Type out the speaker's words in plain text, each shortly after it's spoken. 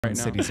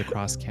cities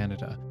across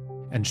Canada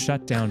and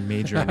shut down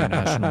major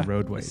international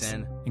roadways,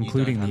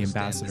 including the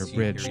Ambassador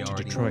Bridge to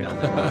Detroit.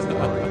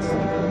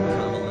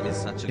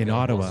 In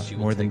Ottawa,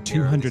 more than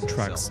 200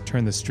 trucks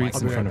turned the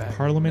streets in front of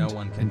Parliament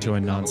into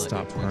a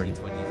non-stop party.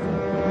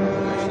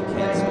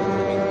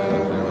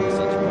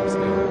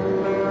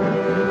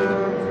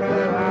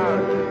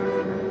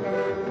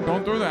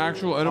 Don't throw the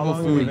actual edible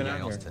food.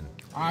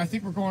 I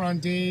think we're going on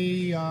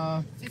day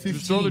 15.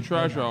 Just throw the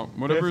trash out.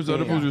 Whatever is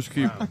edible, just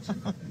keep.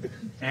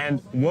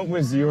 And what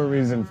was your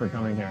reason for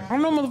coming here? I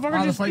don't know,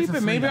 motherfucker, just keep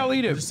it. Maybe I'll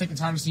eat it. I'm just sick and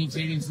tired of seeing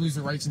Canadians lose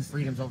their rights and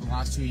freedoms over the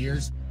last 2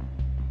 years.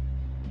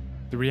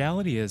 The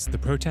reality is, the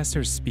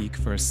protesters speak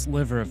for a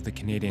sliver of the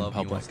Canadian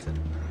public.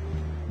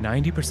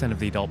 90% of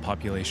the adult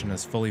population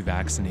is fully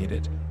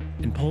vaccinated,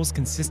 and polls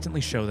consistently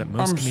show that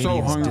most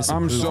Canadians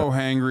disapprove. I'm so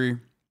hangry.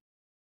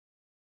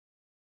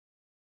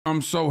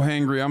 I'm so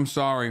hangry. I'm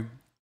sorry.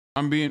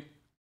 I'm gonna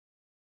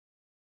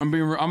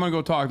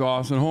go talk to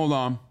Austin. Hold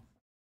on.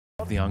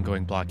 The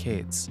ongoing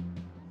blockades.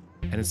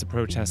 And as the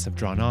protests have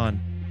drawn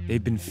on,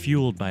 they've been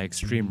fueled by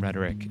extreme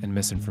rhetoric and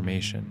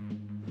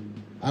misinformation.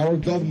 Our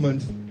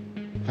government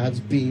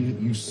has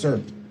been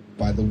usurped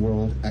by the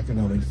World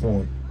Economic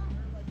Forum.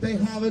 They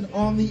have it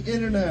on the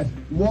internet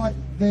what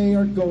they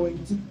are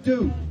going to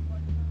do.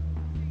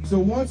 So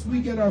once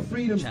we get our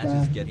freedoms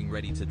back, getting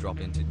ready to drop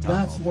into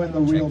that's when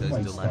the real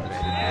fight starts.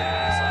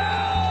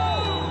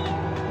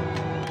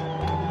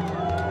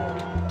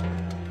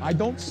 I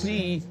don't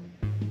see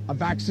a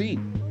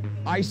vaccine.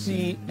 I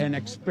see an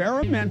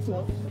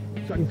experimental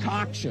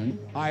concoction.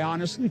 I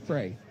honestly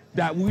pray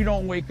that we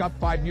don't wake up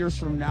 5 years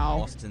from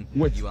now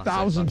with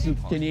thousands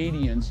of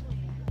Canadians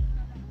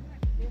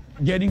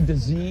getting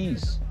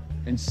disease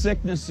and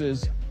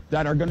sicknesses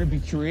that are going to be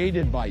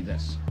created by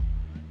this.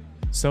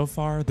 So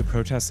far, the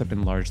protests have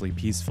been largely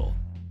peaceful.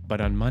 But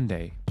on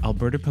Monday,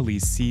 Alberta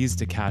police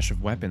seized a cache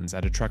of weapons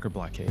at a trucker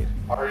blockade.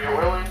 Are you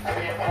willing to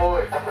be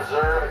employed to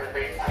preserve and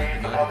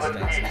maintain the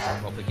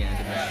public peace?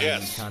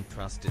 Yes. And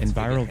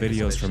viral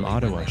videos from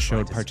Ottawa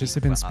showed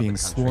participants being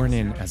sworn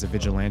in as a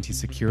vigilante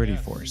security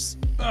force.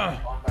 On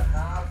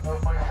behalf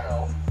of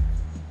myself.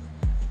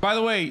 By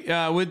the way,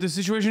 with the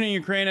situation in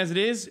Ukraine as it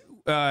is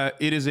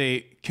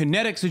a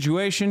kinetic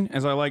situation,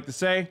 as I like to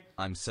say.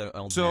 I'm so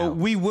old So now.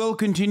 we will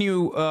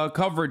continue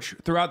coverage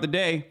throughout the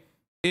day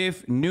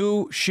if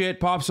new shit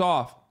pops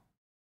off.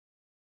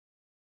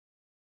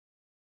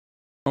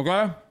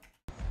 Okay?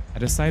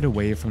 At a site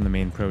away from the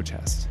main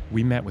protest,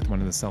 we met with one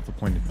of the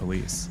self-appointed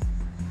police.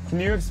 Can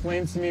you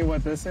explain to me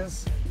what this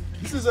is?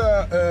 This is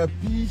a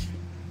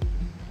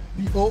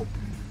PO,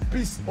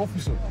 peace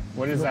officer.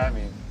 What does that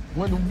mean?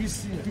 When we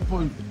see people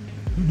who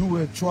do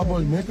a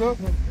troublemaker,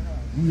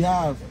 we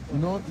have,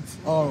 it's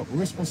our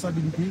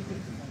responsibility.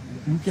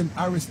 We can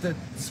arrest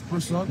this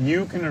person.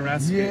 You can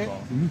arrest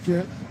people. We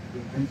can.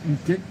 We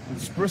take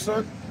this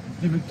person,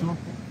 give it to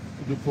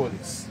the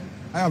police.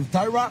 I have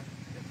Tyra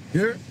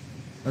here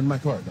and my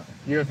car.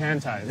 You have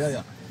hand ties?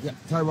 Yeah.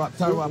 Tyra.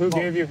 Who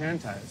gave you hand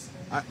ties?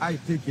 I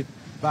take it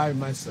by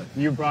myself.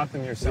 You brought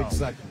them yourself?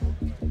 Exactly.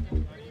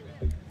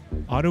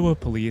 Ottawa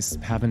police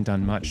haven't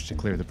done much to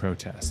clear the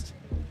protest.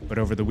 But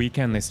over the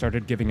weekend, they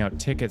started giving out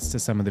tickets to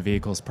some of the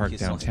vehicles parked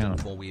downtown.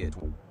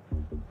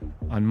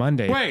 On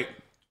Monday... Wait!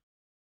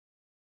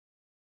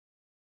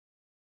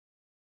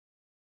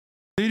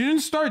 They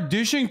didn't start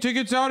dishing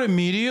tickets out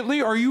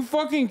immediately? Are you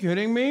fucking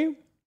kidding me?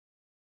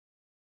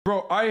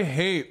 Bro, I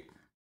hate...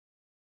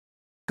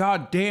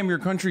 God damn, your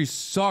country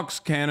sucks,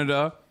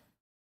 Canada.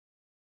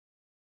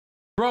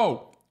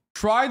 Bro,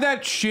 try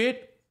that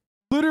shit.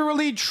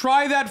 Literally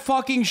try that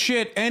fucking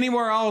shit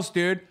anywhere else,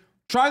 dude.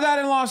 Try that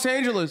in Los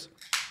Angeles.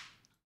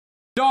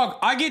 Dog,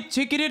 I get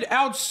ticketed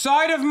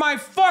outside of my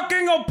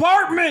fucking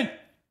apartment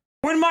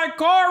when my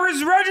car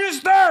is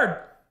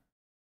registered.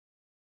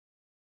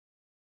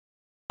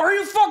 Are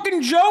you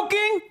fucking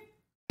joking?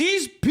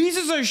 These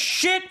pieces of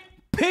shit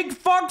pig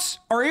fucks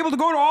are able to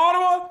go to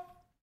Ottawa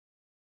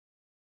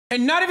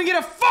and not even get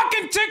a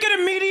fucking ticket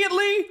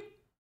immediately?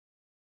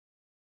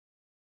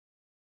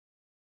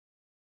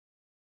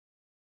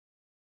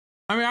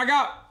 I mean, I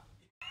got...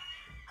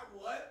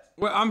 What?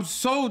 Well, I'm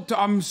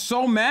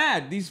so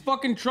mad. These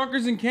fucking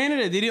truckers in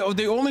Canada,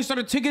 they only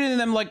started ticketing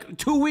them like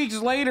 2 weeks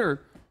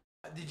later.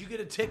 Did you get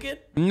a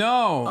ticket?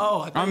 No.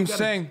 Oh, I thought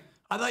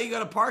I thought you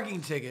got a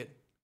parking ticket.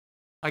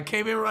 I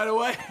came in right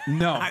away.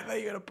 No. I thought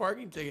you got a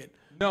parking ticket.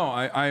 No,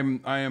 I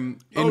am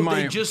in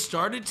they just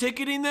started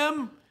ticketing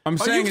them? I'm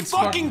saying it's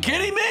fucking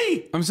kidding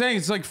me? I'm saying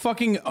it's like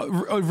fucking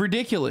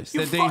ridiculous.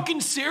 You fucking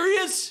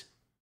serious?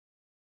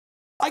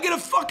 I get a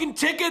fucking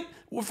ticket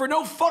for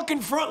no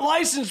fucking front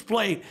license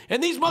plate,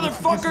 and these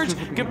motherfuckers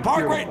can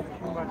park right.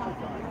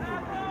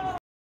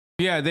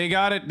 Yeah, they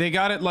got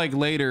it like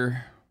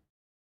later.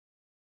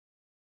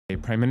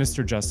 Prime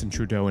Minister Justin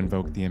Trudeau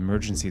invoked the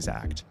Emergencies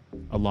Act,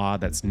 a law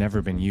that's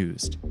never been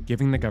used,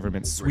 giving the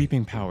government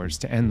sweeping powers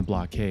to end the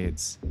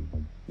blockades.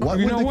 What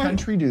would the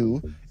country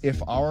do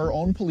if our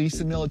own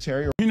police and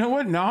military... You know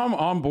what? Now I'm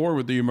on board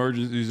with the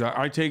Emergencies Act.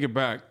 I take it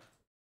back.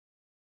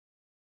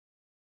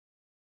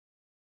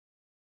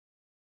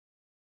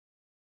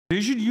 They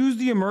should use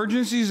the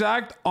Emergencies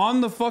Act on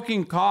the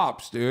fucking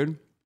cops, dude.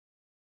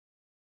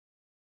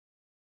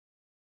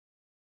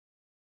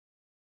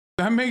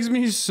 That makes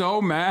me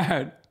so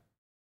mad.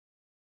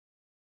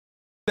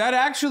 That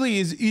actually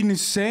is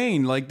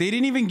insane. Like, they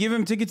didn't even give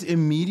him tickets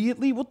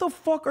immediately? What the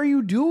fuck are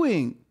you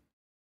doing?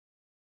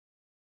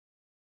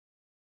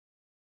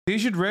 They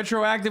should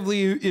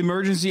retroactively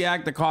emergency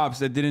act the cops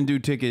that didn't do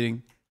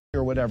ticketing.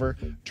 Or whatever,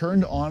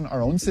 turned on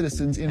our own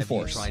citizens in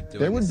force.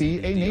 There would be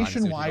a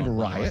nationwide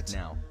riot.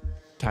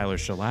 Tyler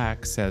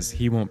Shellac says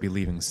he won't be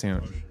leaving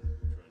soon.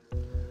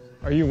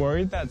 Are you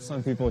worried that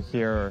some people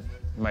here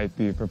might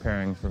be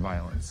preparing for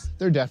violence?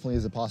 There definitely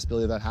is a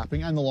possibility of that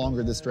happening, and the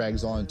longer this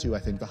drags on too, I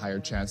think the higher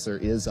chance there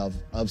is of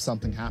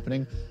something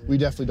happening. We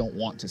definitely don't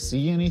want to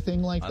see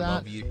anything like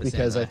that,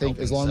 because I think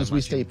as long as we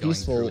stay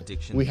peaceful,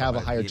 we have a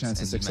higher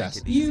chance of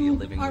success.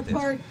 You are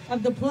part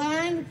of the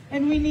plan,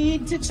 and we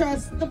need to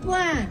trust the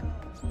plan.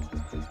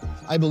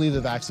 I believe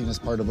the vaccine is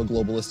part of a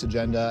globalist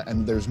agenda,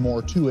 and there's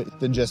more to it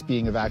than just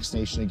being a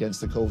vaccination against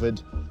the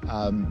COVID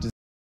disease.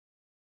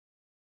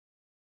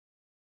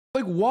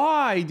 Like,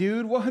 why,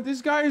 dude? What?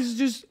 This guy is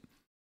just...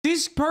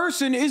 This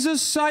person is a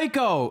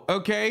psycho,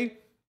 okay?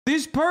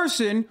 This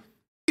person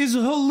is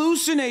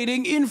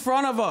hallucinating in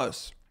front of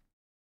us.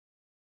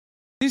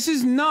 This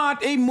is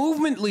not a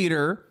movement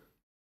leader.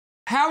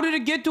 How did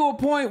it get to a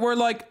point where,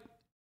 like,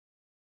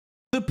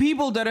 the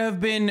people that have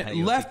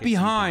been left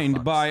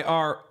behind by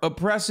our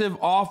oppressive,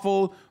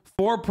 awful,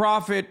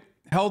 for-profit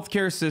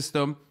healthcare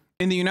system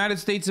in the United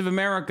States of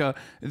America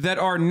that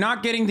are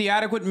not getting the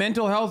adequate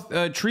mental health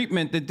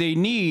treatment that they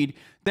need,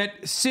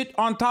 that sit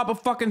on top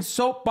of fucking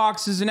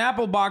soapboxes and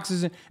apple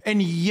boxes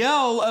and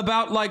yell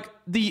about like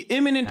the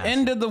imminent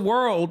end of the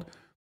world,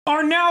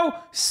 are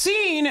now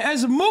seen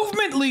as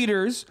movement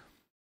leaders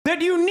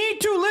that you need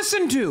to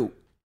listen to.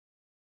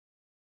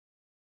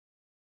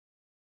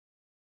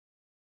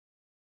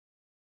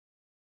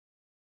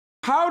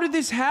 How did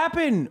this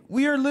happen?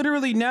 We are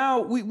literally now,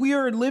 we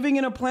are living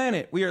in a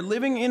planet. We are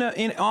living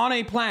on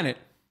a planet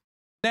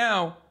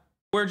now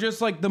where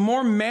just like the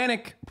more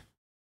manic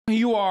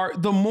you are,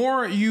 the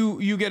more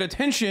you get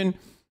attention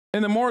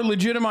and the more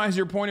legitimized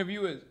your point of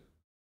view is.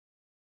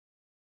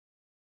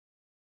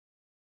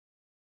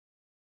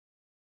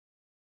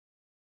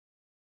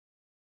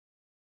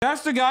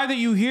 That's the guy that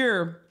you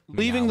hear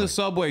leaving the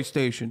subway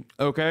station,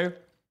 okay?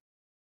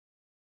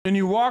 And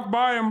you walk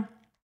by him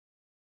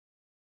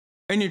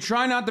and you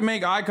try not to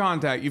make eye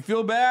contact. You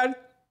feel bad,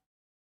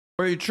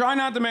 or you try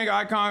not to make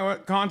eye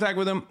contact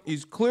with him.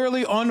 He's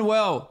clearly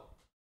unwell.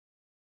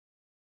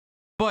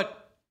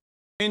 But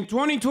in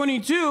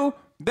 2022,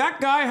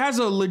 that guy has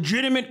a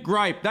legitimate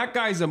gripe. That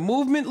guy's a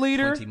movement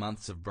leader. 20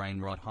 months of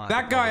brain rot.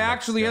 That guy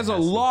actually has a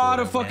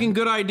lot of fucking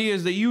good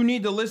ideas that you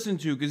need to listen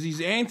to, because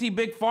he's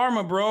anti-big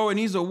pharma, bro, and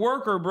he's a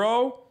worker,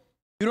 bro.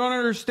 You don't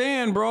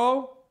understand,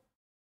 bro.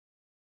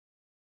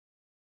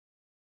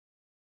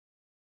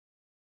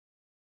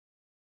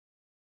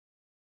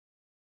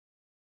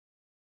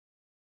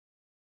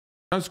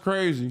 That's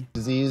crazy.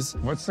 Disease.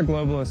 What's the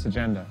globalist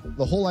agenda?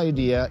 The whole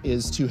idea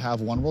is to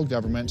have one world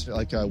government,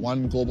 like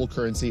one global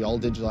currency, all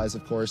digitalized,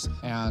 of course,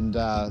 and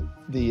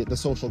the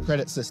social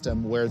credit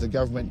system where the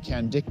government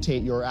can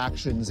dictate your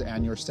actions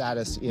and your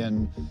status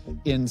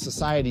in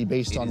society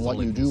based on what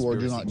you do or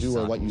do not do,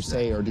 or what you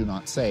say or do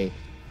not say.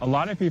 A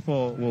lot of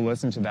people will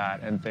listen to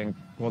that and think,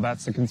 well,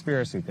 that's a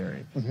conspiracy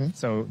theory.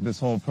 So this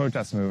whole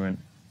protest movement,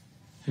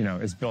 you know,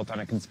 is built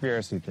on a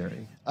conspiracy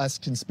theory. Us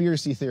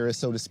conspiracy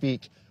theorists, so to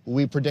speak,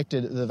 we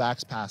predicted the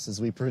vax passes,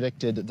 we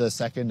predicted the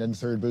second and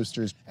third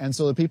boosters. And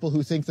so the people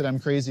who think that I'm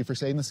crazy for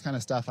saying this kind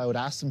of stuff, I would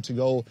ask them to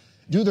go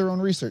do their own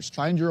research,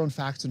 find your own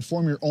facts, and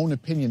form your own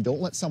opinion.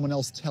 Don't let someone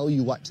else tell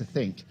you what to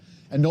think.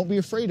 And don't be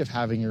afraid of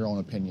having your own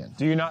opinion.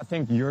 Do you not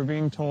think you're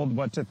being told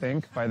what to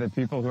think by the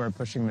people who are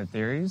pushing the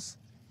theories?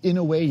 In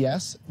a way,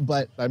 yes,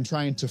 but I'm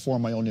trying to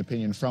form my own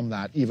opinion from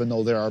that, even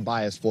though there are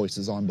biased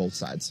voices on both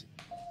sides.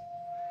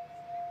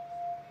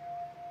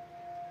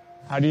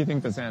 How do you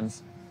think this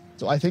ends?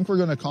 So I think we're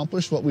going to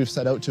accomplish what we've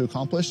set out to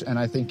accomplish, and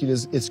I think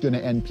it's going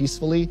to end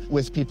peacefully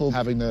with people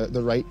having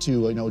the right to,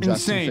 you know,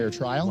 just and fair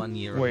trial.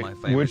 Wait,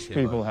 which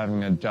people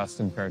having a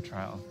just and fair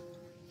trial?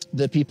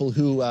 The people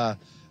who that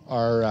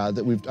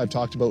I've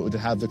talked about, to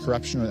have the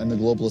corruption and the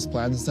globalist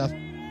plans and stuff.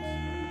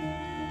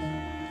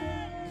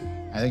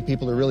 I think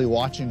people are really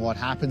watching what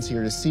happens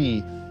here to see,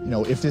 you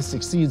know, if this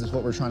succeeds with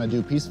what we're trying to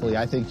do peacefully.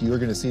 I think you're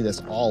going to see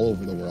this all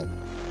over the world.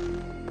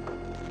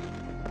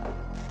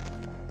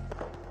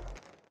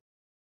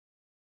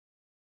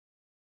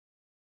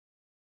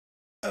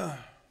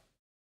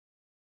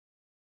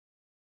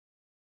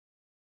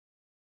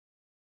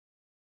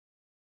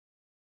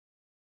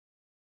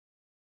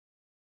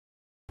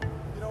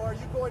 Are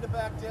you going to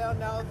back down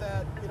now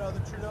that, you know, the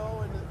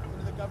Trudeau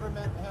and the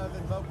government have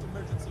invoked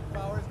emergency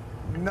powers?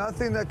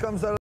 Nothing that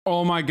comes out of...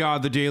 Oh my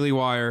God, the Daily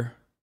Wire.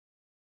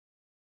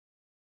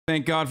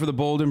 Thank God for the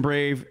bold and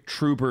brave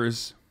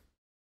troopers.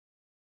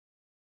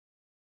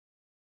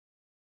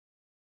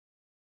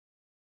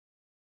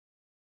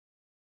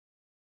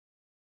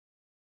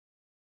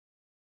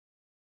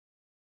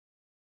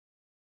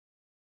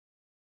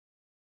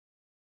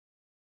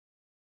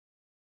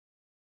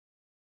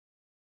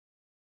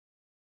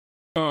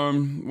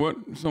 What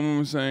someone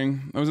was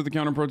saying. I was at the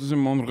counter protest in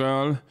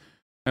Montreal,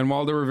 and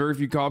while there were very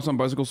few cops on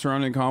bicycles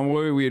surrounding the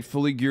convoy, we had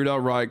fully geared out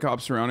riot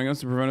cops surrounding us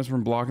to prevent us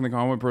from blocking the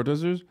convoy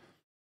protesters.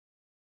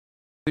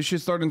 This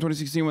shit started in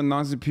 2016 when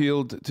Nazis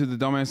appealed to the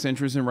dumbass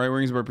centrists and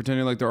right-wingers by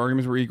pretending like their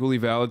arguments were equally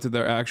valid to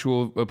their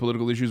actual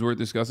political issues worth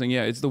discussing.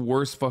 Yeah, it's the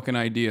worst fucking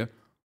idea.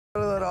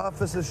 That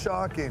office is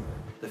shocking.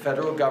 The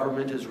federal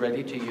government is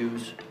ready to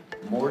use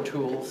more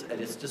tools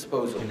at its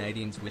disposal.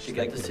 Canadians wish to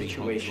they get the could be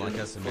situation like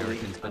us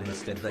Americans, but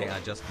instead they are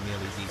just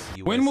merely these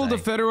USA. When will the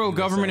federal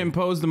government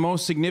impose the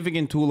most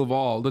significant tool of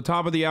all? The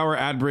top of the hour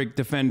ad break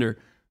defender.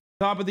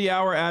 Top of the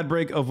hour ad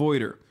break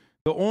avoider.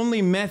 The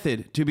only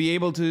method to be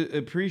able to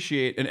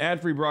appreciate an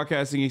ad-free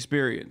broadcasting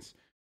experience,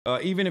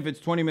 even if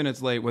it's 20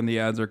 minutes late when the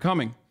ads are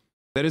coming.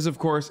 That is, of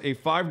course, a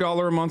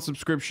 $5 a month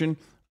subscription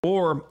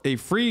or a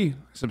free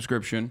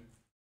subscription.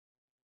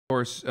 Of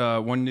course,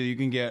 one that you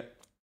can get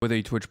with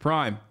a Twitch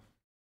Prime.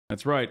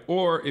 That's right.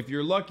 Or if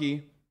you're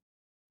lucky,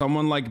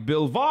 someone like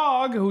Bill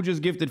Vogue, who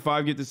just gifted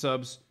 5 gifted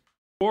subs,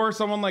 or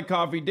someone like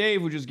Coffee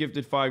Dave, who just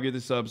gifted 5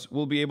 gifted subs,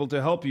 will be able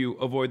to help you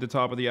avoid the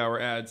top of the hour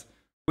ads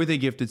with a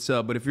gifted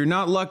sub. But if you're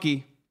not lucky,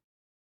 you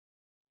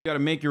got to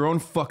make your own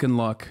fucking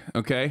luck,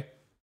 okay?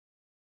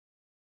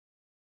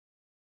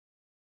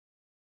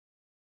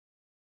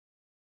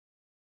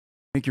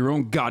 Make your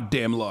own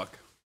goddamn luck.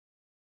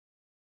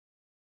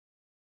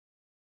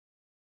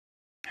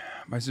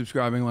 By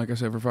subscribing, like I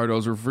said, for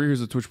 $5 for free.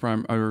 Here's the Twitch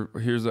Prime.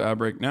 Here's the ad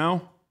break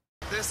now.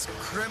 This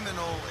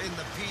criminal in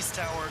the Peace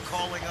Tower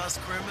calling us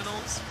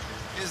criminals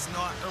is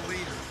not a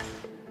leader.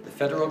 The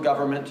federal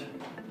government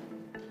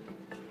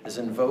has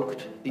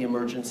invoked the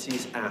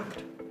Emergencies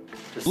Act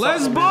to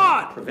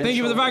Lesbot! supplement Thank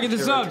you for the provincial fact and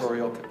subs.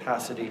 territorial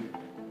capacity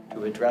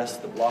to address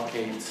the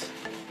blockades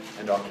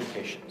and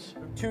occupations.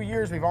 2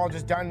 years, we've all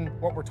just done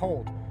what we're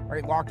told,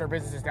 right? Locked our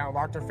businesses down,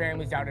 locked our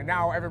families down, and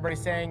now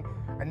everybody's saying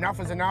enough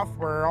is enough.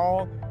 We're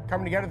all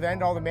coming together to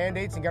end all the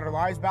mandates and get our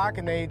lives back,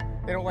 and they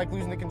don't like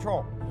losing the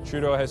control.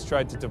 Trudeau has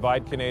tried to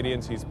divide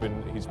Canadians. He's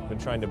been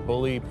trying to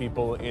bully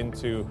people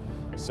into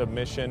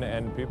submission,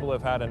 and people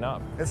have had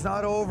enough. It's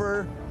not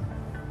over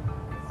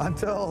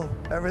until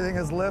everything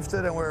is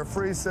lifted and we're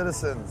free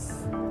citizens.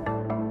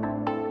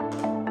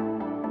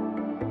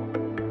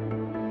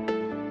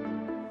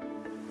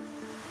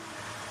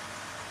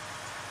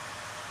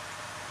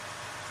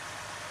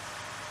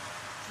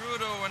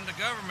 Trudeau and the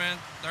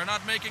government, they're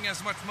not making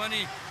as much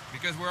money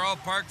because we're all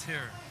parked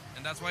here,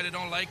 and that's why they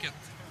don't like it.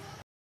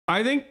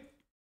 I think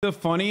the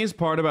funniest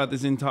part about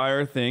this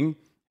entire thing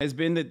has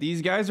been that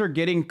these guys are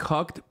getting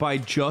cucked by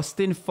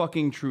Justin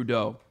fucking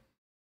Trudeau.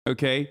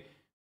 Okay?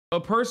 A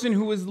person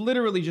who is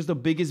literally just the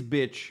biggest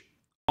bitch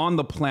on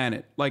the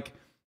planet. Like,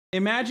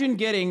 imagine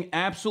getting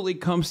absolutely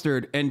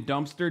cumstered and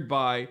dumpstered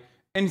by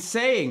and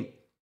saying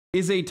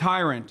is a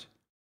tyrant.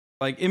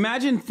 Like,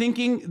 imagine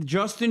thinking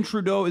Justin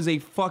Trudeau is a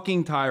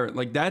fucking tyrant.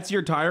 Like, that's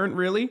your tyrant,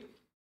 really?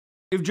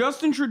 If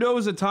Justin Trudeau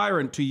is a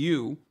tyrant to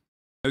you,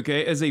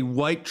 okay, as a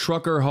white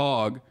trucker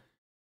hog,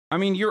 I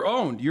mean, you're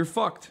owned. You're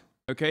fucked.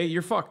 Okay?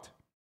 You're fucked.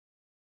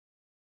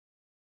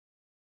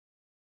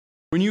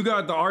 When you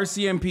got the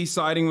RCMP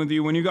siding with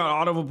you, when you got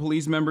Ottawa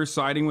police members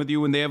siding with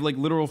you, when they have like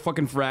literal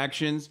fucking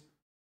fractions,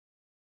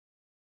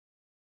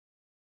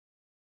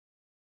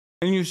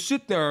 and you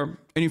sit there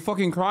and you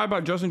fucking cry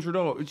about Justin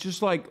Trudeau, it's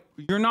just like,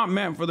 you're not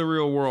meant for the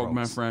real world,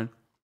 my friend.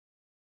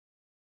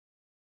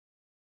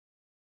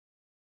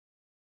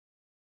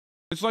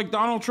 It's like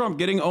Donald Trump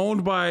getting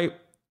owned by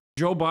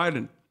Joe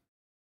Biden.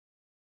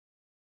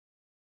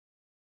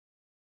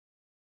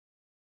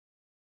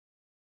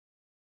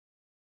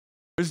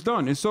 It's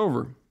done. It's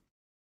over.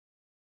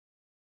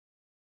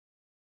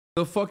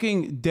 The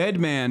fucking dead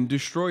man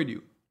destroyed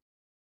you.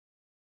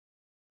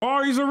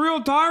 Oh, he's a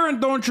real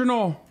tyrant, don't you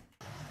know?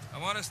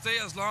 I want to stay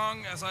as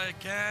long as I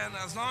can,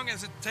 as long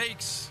as it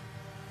takes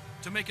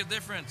to make a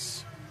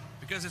difference,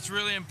 because it's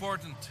really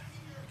important.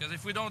 Because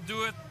if we don't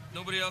do it,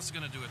 nobody else is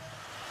going to do it.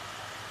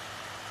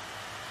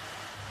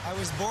 I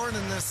was born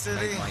in this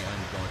city,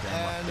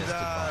 and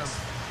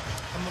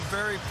I'm a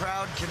very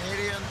proud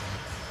Canadian.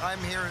 I'm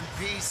here in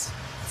peace.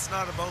 It's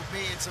not about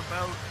me, it's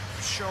about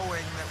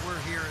showing that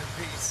we're here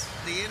in peace.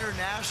 The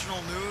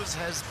international news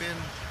has been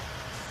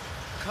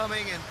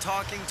coming and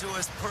talking to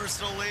us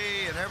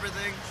personally and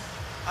everything.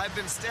 I've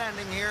been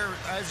standing here,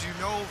 as you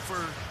know,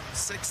 for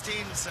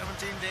 16,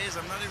 17 days.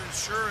 I'm not even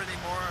sure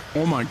anymore.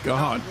 Oh my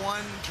God. Not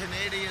one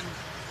Canadian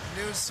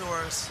news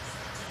source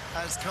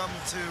has come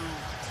to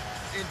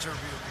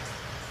interview me.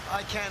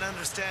 I can't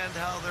understand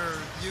how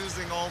they're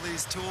using all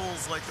these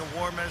tools like the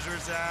War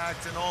Measures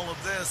Act and all of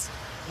this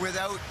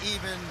without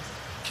even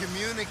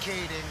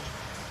communicating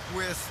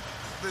with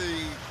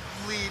the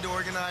lead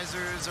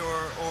organizers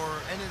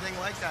or anything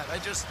like that.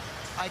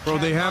 I Bro,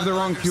 they have their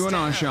own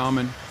QAnon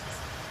shaman.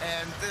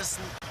 And this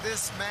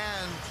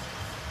man,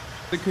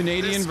 the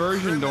Canadian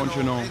version, don't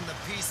you know? In the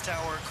Peace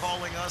Tower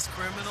calling us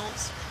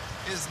criminals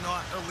is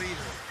not a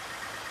leader.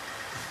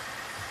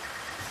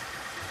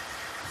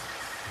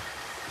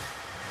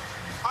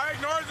 I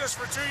ignored this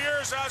for 2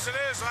 years as it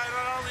is. I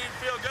don't even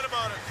feel good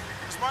about it.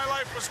 Because my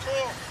life was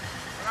cool.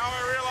 Now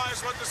I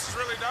realize what this has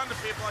really done to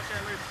people. I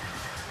can't leave.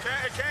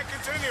 It can't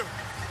continue.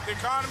 The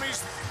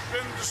economy's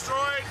been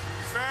destroyed.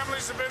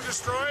 Families have been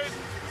destroyed.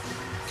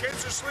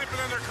 Kids are sleeping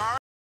in their cars.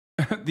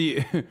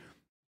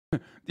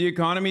 The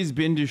economy's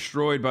been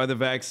destroyed by the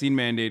vaccine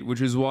mandate,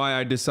 which is why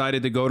I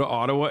decided to go to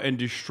Ottawa and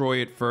destroy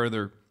it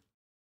further.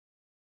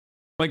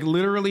 Like,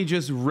 literally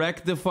just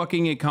wreck the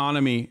fucking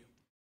economy.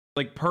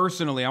 Like,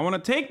 personally. I want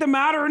to take the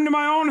matter into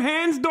my own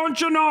hands, don't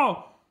you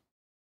know?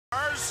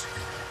 Because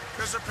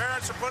their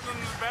parents are putting them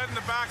to bed in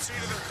the back seat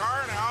of their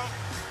car now,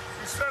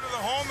 instead of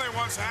the home they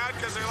once had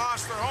because they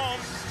lost their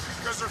home,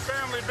 because their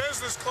family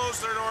business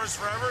closed their doors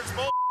forever. It's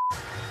bull.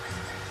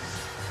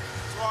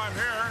 That's why I'm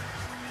here.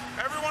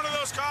 Every one of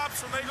those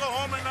cops, when they go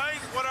home at night,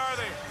 what are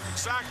they?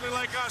 Exactly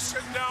like us,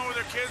 sitting down with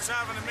their kids,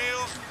 having a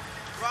meal,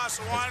 glass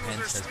of wine with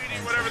their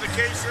sweetie, whatever the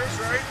case is,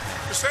 right?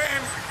 The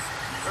same.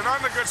 They're not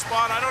in a good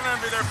spot. I don't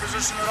envy their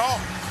position at all.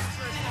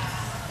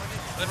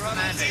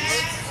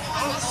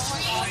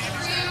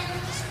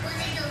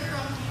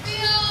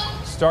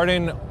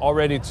 Starting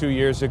already 2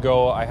 years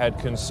ago, I had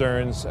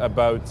concerns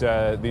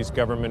about these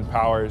government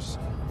powers,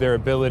 their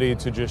ability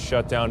to just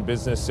shut down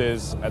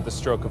businesses at the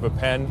stroke of a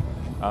pen.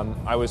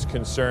 I was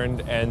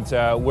concerned, and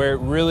where it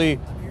really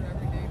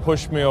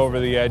pushed me over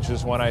the edge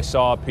is when I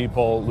saw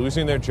people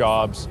losing their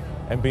jobs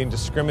and being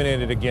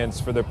discriminated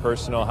against for their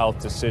personal health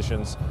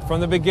decisions. From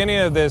the beginning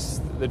of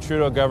this, the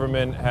Trudeau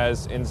government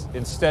has,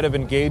 instead of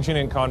engaging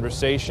in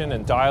conversation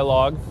and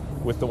dialogue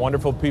with the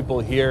wonderful people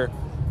here,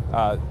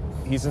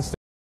 he's instead...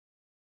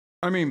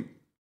 I mean,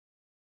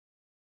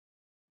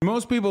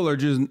 most people are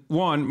just,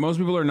 one, most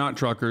people are not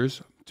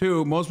truckers.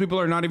 Two, most people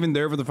are not even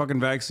there for the fucking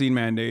vaccine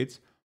mandates.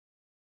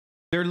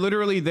 They're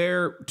literally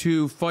there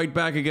to fight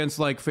back against,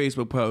 like,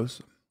 Facebook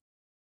posts.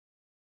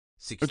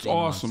 It's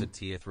awesome.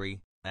 Tier 3,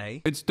 eh?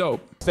 It's dope.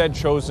 Instead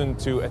chosen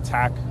to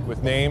attack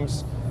with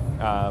names,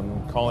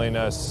 calling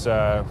us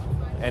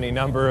any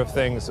number of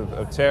things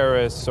of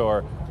terrorists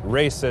or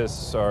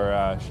racists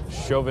or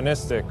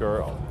chauvinistic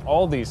or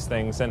all these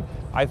things. And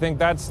I think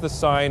that's the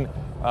sign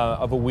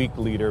of a weak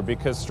leader,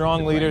 because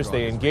strong leaders,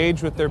 they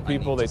engage with their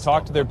people, they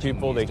talk to their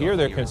people, they hear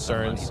their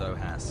concerns.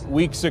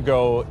 Weeks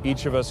ago,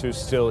 each of us who's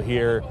still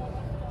here,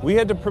 we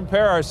had to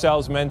prepare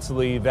ourselves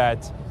mentally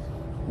that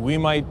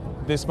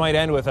this might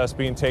end with us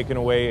being taken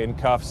away in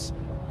cuffs,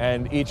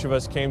 and each of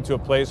us came to a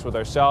place with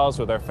ourselves,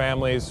 with our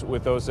families,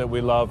 with those that we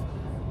love,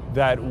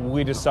 that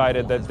we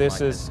decided that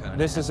this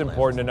is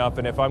important enough,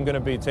 and if I'm going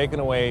to be taken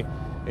away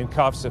in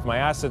cuffs, if my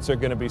assets are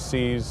going to be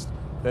seized,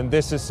 then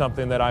this is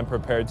something that I'm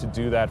prepared to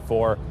do that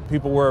for.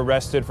 People were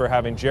arrested for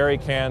having jerry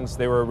cans,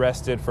 they were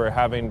arrested for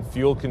having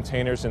fuel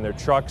containers in their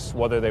trucks,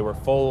 whether they were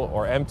full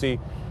or empty.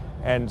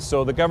 And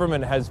so the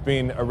government has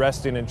been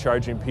arresting and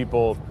charging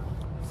people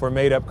for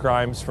made-up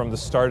crimes from the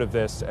start of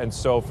this. And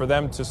so for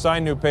them to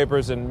sign new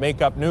papers and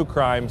make up new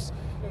crimes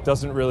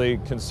doesn't really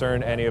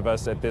concern any of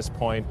us at this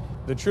point.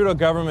 The Trudeau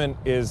government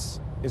is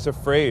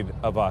afraid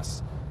of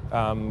us.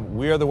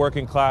 We are the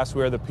working class.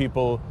 We are the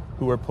people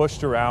who were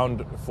pushed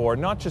around for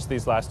not just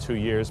these last 2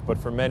 years, but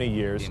for many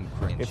years.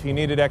 If he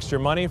needed extra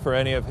money for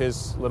any of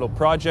his little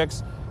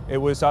projects, it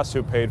was us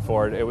who paid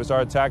for it. It was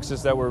our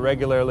taxes that were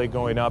regularly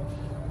going up.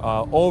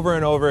 Over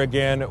and over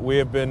again, we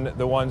have been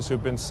the ones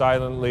who've been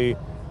silently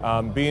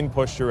being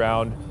pushed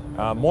around.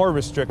 More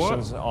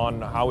restrictions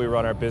on how we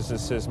run our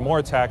businesses,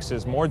 more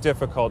taxes, more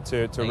difficult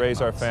to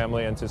raise our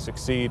family and to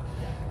succeed.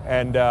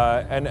 And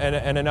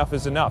enough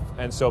is enough.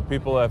 And so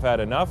people have had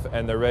enough,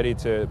 and they're ready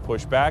to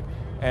push back.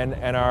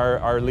 And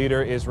our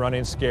leader is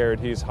running scared.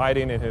 He's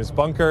hiding in his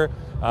bunker.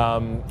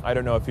 I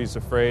don't know if he's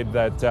afraid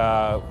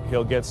that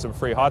he'll get some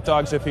free hot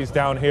dogs if he's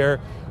down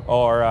here,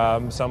 or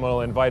someone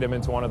will invite him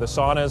into one of the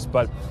saunas.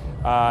 But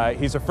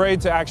he's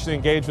afraid to actually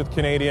engage with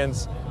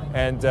Canadians,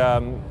 and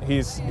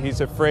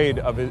he's afraid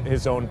of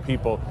his own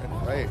people.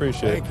 Right.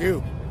 Appreciate it. Thank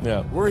you.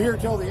 Yeah. We're here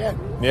till the end.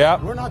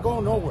 Yeah. We're not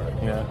going nowhere.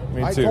 Yeah,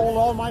 me I too. told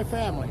all my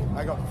family.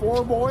 I got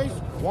 4 boys.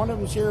 One of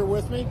them's here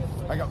with me.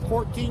 I got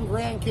 14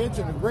 grandkids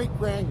and a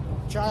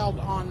great-grandchild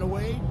on the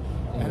way.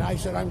 And I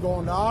said, I'm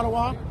going to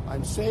Ottawa.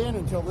 I'm staying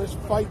until this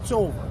fight's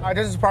over. It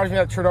doesn't surprise me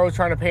that Trudeau is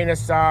trying to paint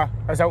us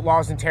as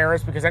outlaws and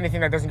terrorists, because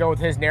anything that doesn't go with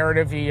his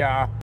narrative, he...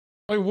 Like,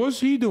 what's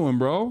he doing,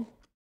 bro?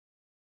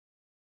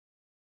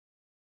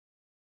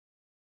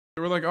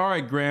 They were like, all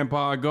right,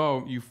 Grandpa,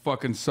 go, you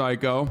fucking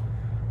psycho.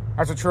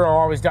 That's what Trudeau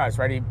always does,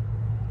 right? He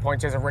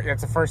points as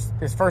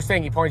his first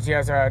thing. He points you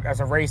as a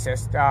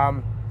racist,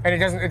 and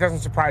it doesn't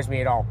surprise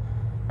me at all.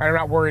 And I'm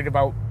not worried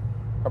about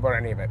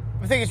any of it.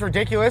 I think it's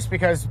ridiculous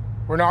because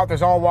we're not.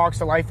 There's all walks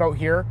of life out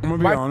here. I'm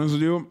gonna be honest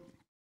with you.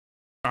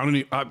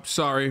 I'm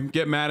sorry.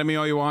 Get mad at me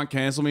all you want.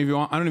 Cancel me if you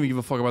want. I don't even give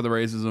a fuck about the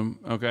racism.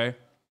 Okay.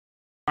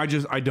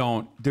 I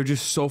don't. They're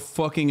just so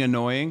fucking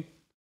annoying.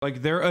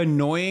 Like, their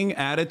annoying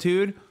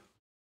attitude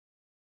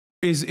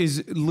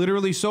is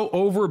literally so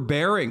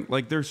overbearing.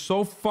 Like, they're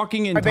so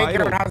fucking entitled. I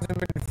think it hasn't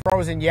been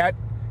frozen yet.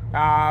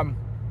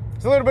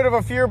 It's a little bit of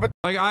a fear, but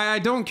like, I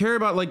don't care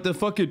about like the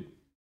fucking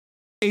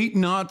 8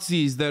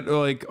 Nazis that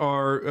like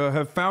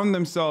have found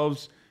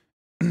themselves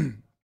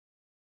in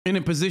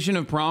a position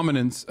of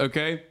prominence.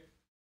 Okay,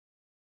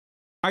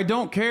 I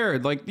don't care.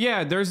 Like,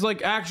 yeah, there's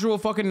like actual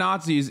fucking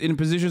Nazis in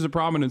positions of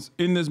prominence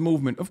in this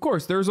movement. Of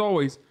course, there's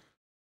always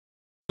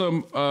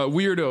some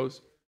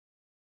weirdos.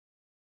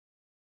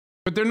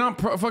 But they're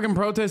not fucking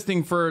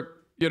protesting for,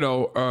 you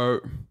know,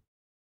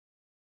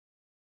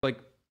 like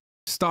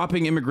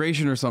stopping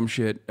immigration or some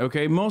shit,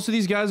 okay? Most of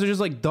these guys are just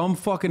like dumb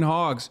fucking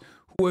hogs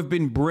who have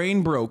been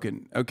brain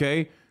broken,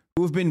 okay?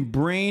 Who have been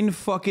brain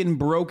fucking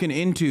broken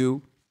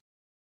into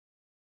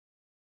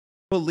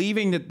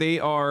believing that they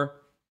are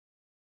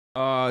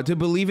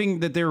believing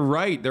that they're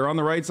right. They're on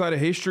the right side of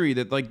history,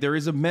 that like there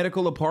is a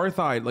medical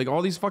apartheid, like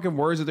all these fucking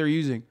words that they're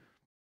using.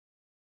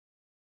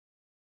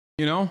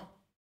 You know?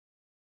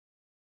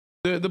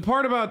 The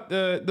part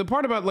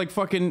about like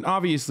fucking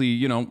obviously,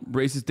 you know,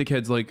 racist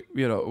dickheads like,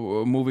 you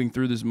know, moving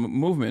through this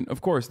movement. Of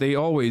course, they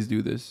always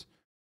do this.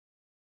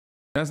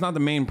 That's not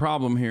the main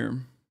problem here.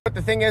 But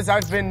the thing is,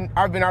 I've been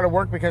out of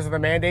work because of the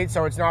mandate,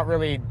 so it's not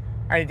really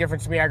any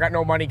difference to me. I got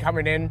no money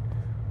coming in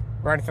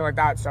or anything like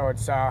that, so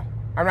it's I'm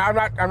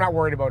not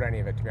worried about any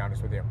of it, to be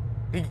honest with you.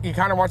 He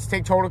kind of wants to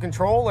take total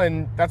control,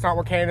 and that's not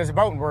what Canada's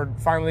about. And we're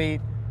finally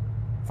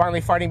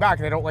fighting back,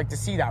 and they don't like to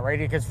see that, right?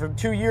 Because for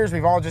 2 years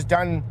we've all just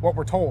done what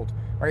we're told,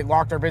 right?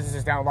 Locked our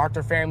businesses down, locked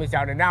our families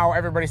down, and now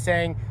everybody's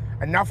saying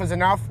enough is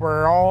enough.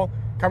 We're all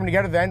coming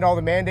together to end all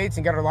the mandates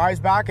and get our lives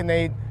back, and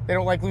they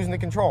don't like losing the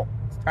control.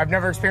 I've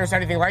never experienced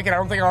anything like it. I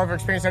don't think I'll ever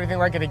experience anything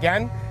like it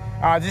again.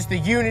 Just the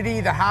unity,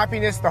 the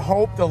happiness, the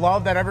hope, the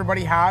love that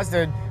everybody has,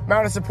 the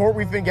amount of support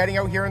we've been getting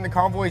out here in the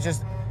convoy is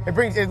just, it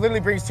literally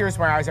brings tears to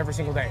my eyes every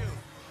single day.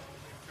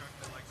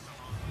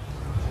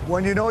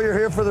 When you know you're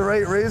here for the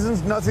right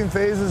reasons, nothing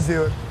phases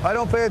you. I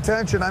don't pay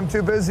attention. I'm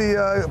too busy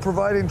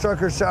providing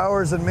truckers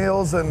showers and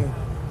meals and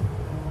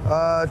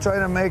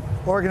trying to make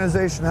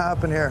organization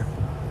happen here.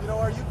 You know,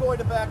 are you going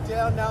to back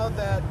down now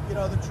that, you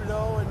know, the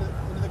Trudeau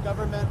and the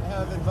government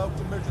have invoked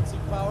emergency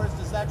powers?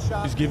 Does that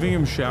shock you? He's giving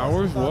him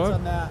showers? What?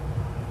 On that?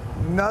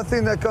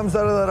 Nothing that comes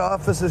out of that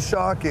office is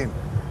shocking.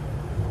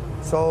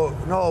 So,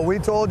 no, we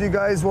told you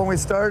guys when we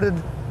started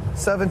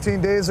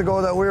 17 days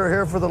ago that we were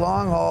here for the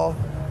long haul.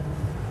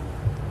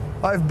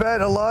 I've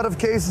bet a lot of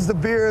cases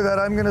of beer that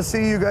I'm going to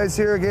see you guys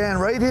here again,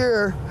 right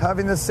here,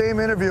 having the same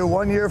interview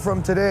 1 year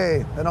from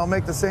today, and I'll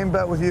make the same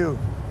bet with you.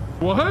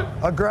 What?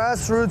 A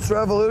grassroots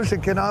revolution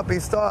cannot be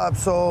stopped,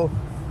 so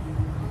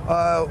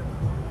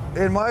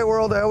in my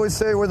world, I always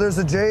say where there's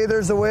a J,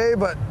 there's a way,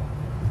 but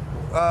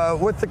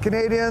with the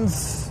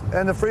Canadians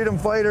and the freedom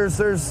fighters,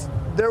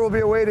 there will be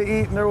a way to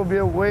eat and there will be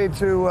a way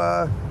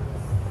to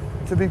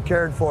be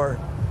cared for.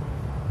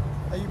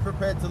 Are you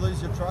prepared to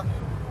lose your truck?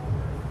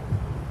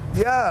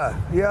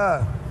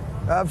 Yeah,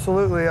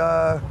 absolutely.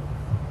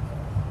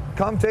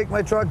 Come take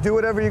my truck, do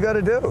whatever you got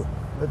to do.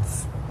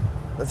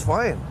 That's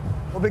fine.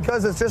 Well,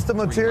 because it's just a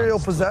material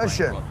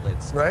possession,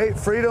 right?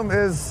 Freedom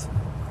is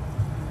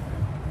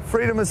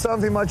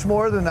something much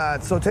more than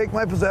that. So take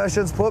my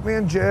possessions, put me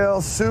in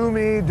jail, sue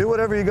me, do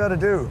whatever you got to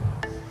do.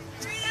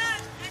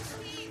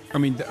 I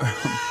mean,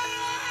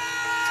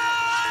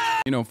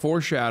 you know,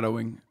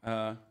 foreshadowing,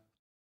 I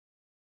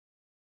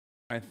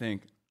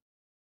think.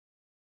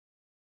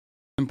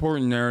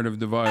 Important narrative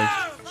device.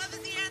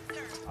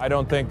 I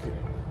don't think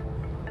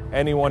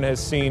anyone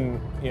has seen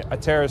a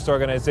terrorist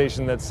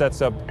organization that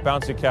sets up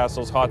bouncy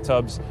castles, hot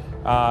tubs,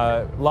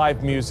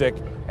 live music,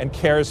 and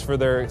cares for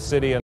their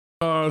city.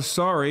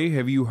 Sorry,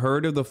 have you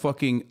heard of the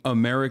fucking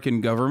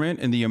American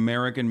government and the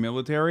American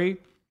military?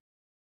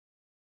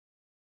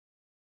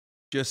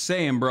 Just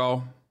saying,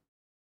 bro.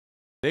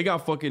 They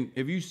got fucking,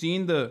 have you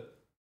seen how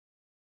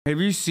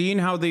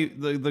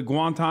the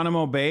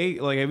Guantanamo Bay,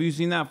 like, have you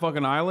seen that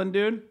fucking island,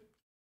 dude?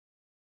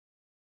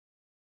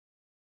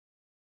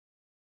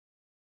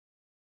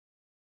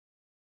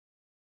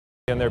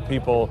 And their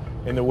people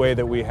in the way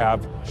that we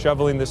have,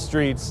 shoveling the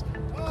streets,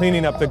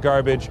 cleaning up the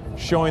garbage,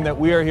 showing that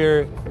we are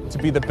here to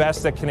be the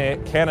best that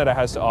Canada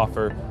has to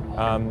offer.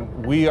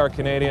 We are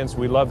Canadians,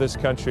 we love this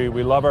country,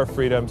 we love our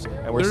freedoms,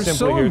 and we're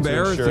simply here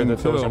to ensure that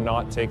those are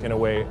not taken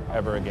away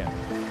ever again.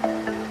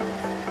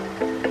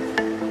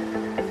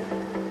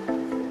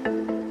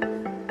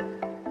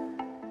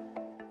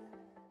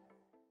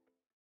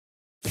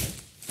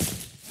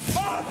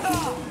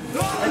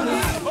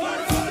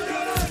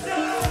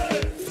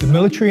 The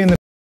military and the...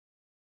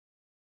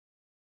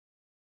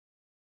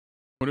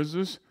 What is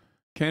this?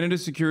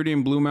 Canada's security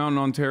in Blue Mountain,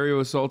 Ontario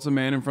assaults a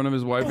man in front of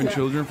his wife and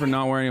children for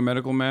not wearing a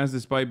medical mask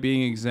despite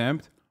being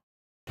exempt.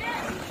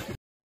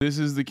 This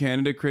is the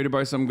Canada created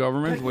by some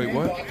governments? Wait,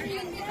 what?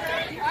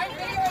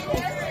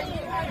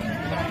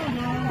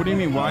 What do you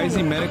mean? Why is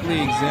he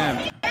medically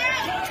exempt?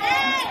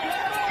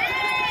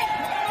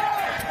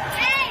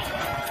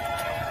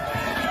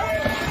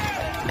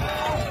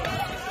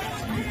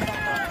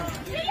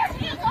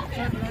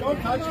 Don't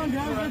touch me.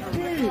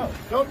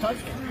 Don't touch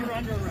me. You're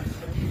under arrest.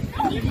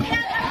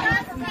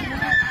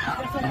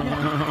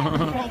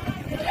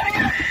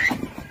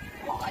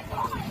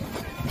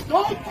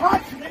 Don't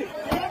touch me!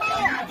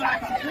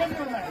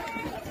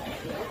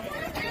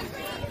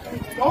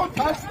 Don't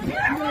touch me!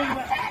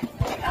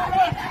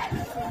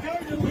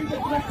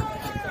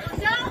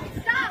 Don't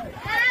stop!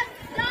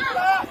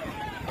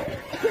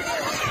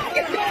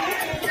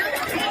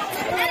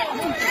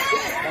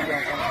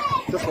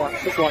 Just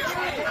watch. Just watch.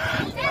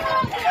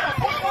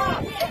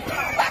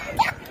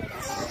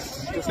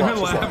 Just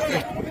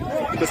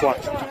watch. Just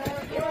watch.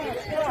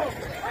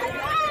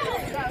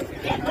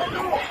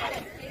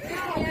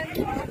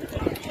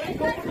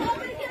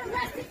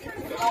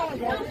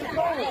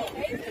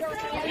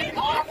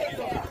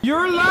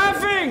 You're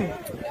laughing!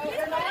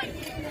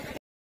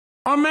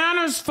 A man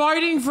is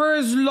fighting for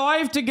his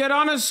life to get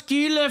on a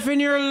ski lift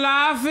and you're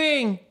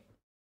laughing!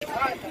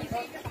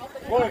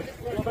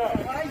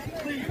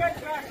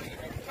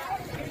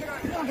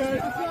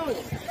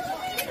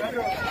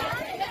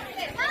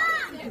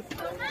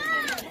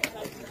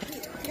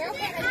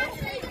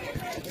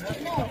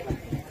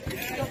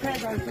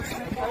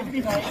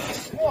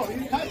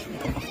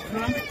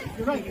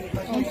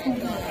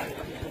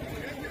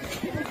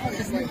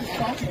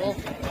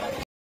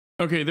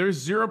 Okay,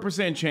 there's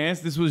 0%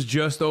 chance this was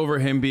just over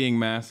him being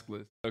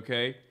maskless,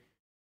 okay?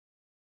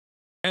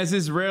 As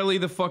is rarely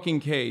the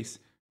fucking case.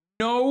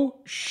 No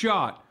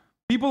shot.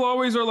 People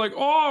always are like,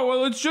 oh,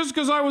 well, it's just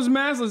because I was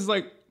maskless. It's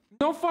like,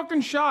 no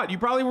fucking shot. You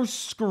probably were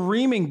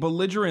screaming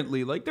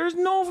belligerently. Like, there's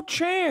no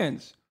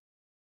chance.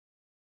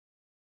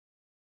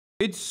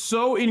 It's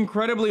so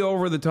incredibly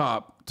over the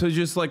top to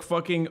just like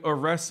fucking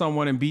arrest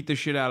someone and beat the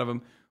shit out of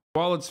them.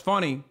 While it's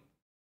funny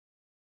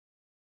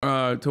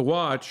to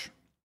watch,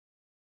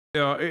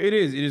 it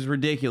is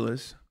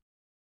ridiculous.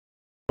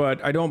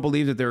 But I don't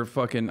believe that they're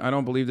fucking, I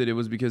don't believe that it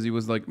was because he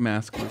was like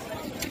maskless.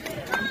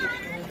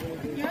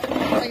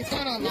 It's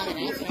not on that.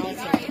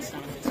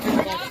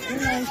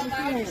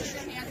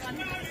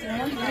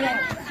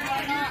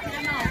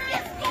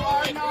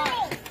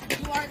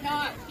 You are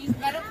not. He's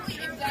medically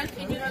exempt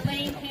and you are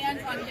laying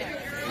hands on him.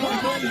 You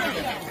are not allowed to do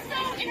that.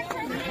 You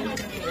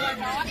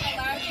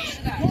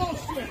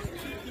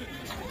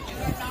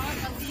are not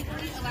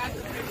illegally allowed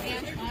to put your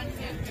hands on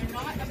him. You're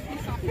not a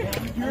police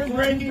officer. You're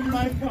breaking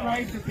my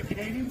rights as a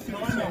Canadian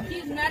citizen.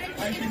 He's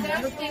medically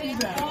exempt and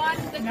is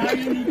on the Now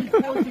you need to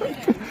report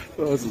him.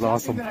 Oh, this is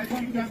awesome.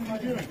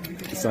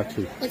 It's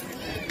actually,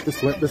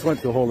 this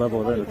went to a whole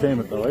level of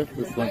entertainment, though, right?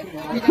 This went.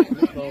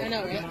 I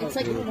know, right? It's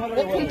like,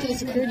 what point to the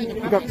security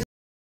department?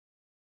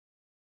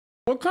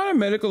 What kind of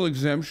medical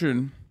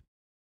exemption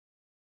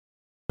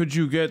could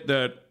you get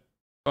that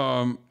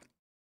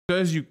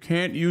says you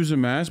can't use a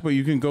mask, but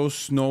you can go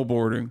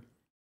snowboarding?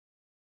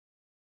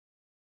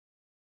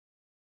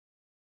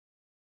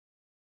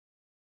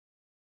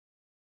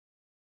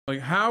 Like,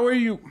 how are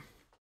you?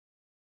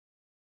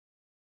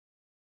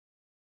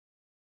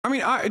 I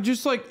mean, I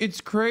just like,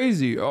 it's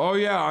crazy. Oh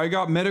yeah, I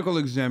got medical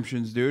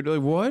exemptions, dude.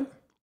 Like, what?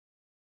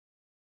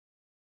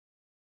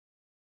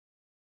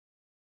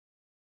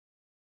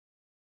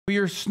 But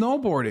you're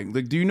snowboarding.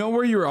 Like, do you know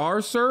where you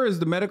are, sir? Is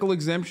the medical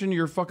exemption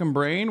your fucking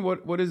brain?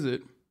 What is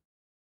it?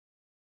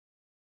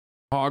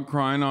 Hog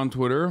crying on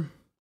Twitter.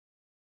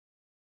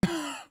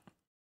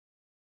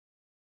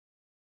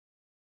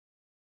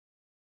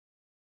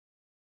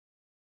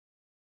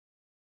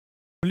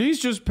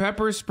 Police just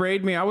pepper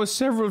sprayed me. I was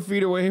several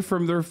feet away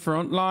from their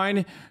front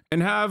line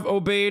and have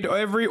obeyed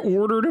every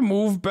order to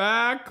move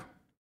back.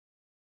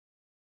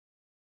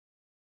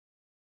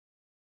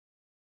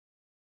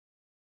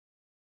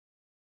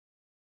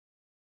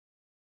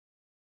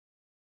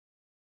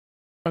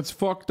 That's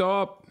fucked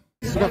up.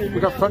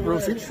 We got front row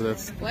seats to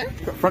this. What?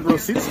 Got front row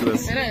seats to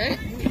this. I know, right?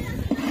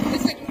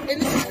 It's like,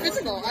 it's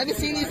physical. I've been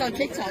seeing these on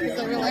TikTok.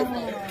 It's not real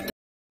life.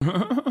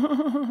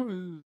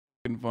 Fucking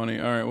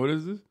funny. All right, what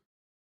is this?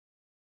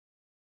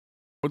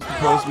 What's the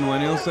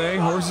post-millennial say?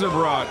 Horses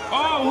abroad.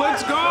 Oh,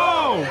 let's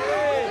go!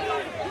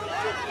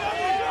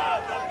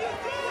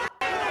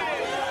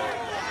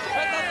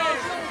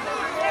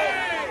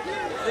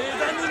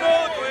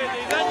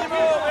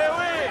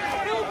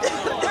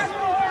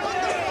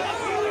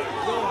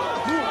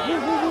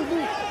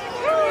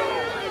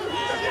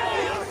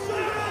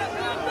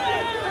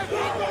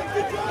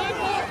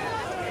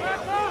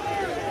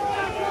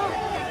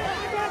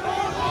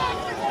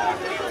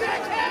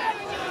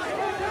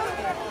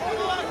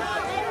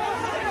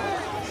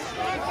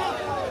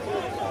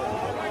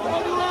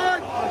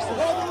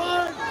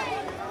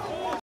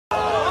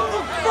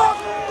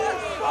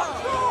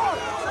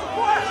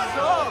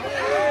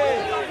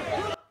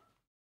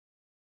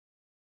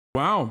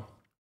 Wow.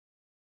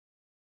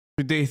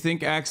 Did they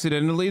think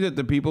accidentally that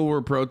the people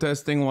were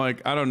protesting,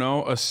 like, I don't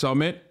know, a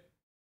summit?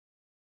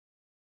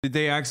 Did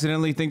they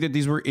accidentally think that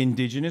these were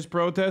indigenous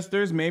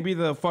protesters? Maybe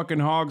the fucking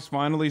hogs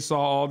finally saw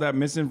all that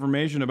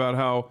misinformation about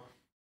how,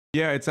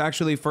 yeah, it's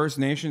actually First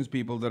Nations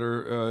people that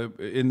are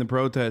in the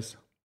protests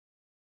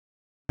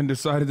and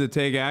decided to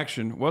take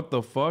action. What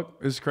the fuck?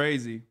 It's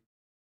crazy.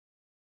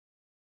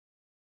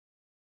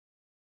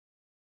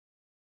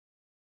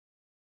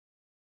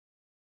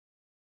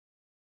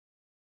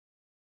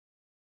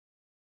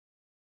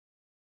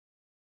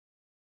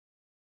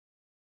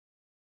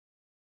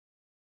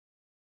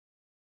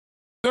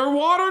 They're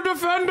water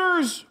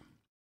defenders.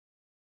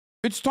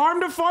 It's time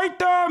to fight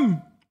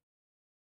them.